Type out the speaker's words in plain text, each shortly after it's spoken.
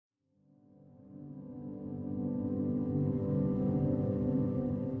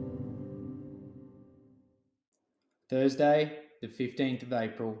Thursday, the 15th of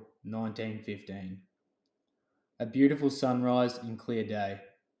April, 1915. A beautiful sunrise and clear day,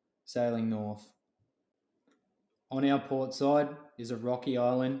 sailing north. On our port side is a rocky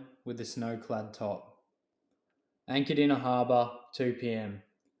island with a snow-clad top. Anchored in a harbour, 2 p.m.,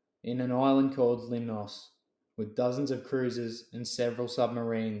 in an island called Limnos, with dozens of cruisers and several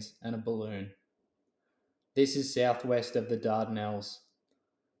submarines and a balloon. This is southwest of the Dardanelles.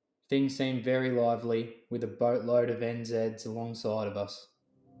 Things seem very lively with a boatload of NZs alongside of us.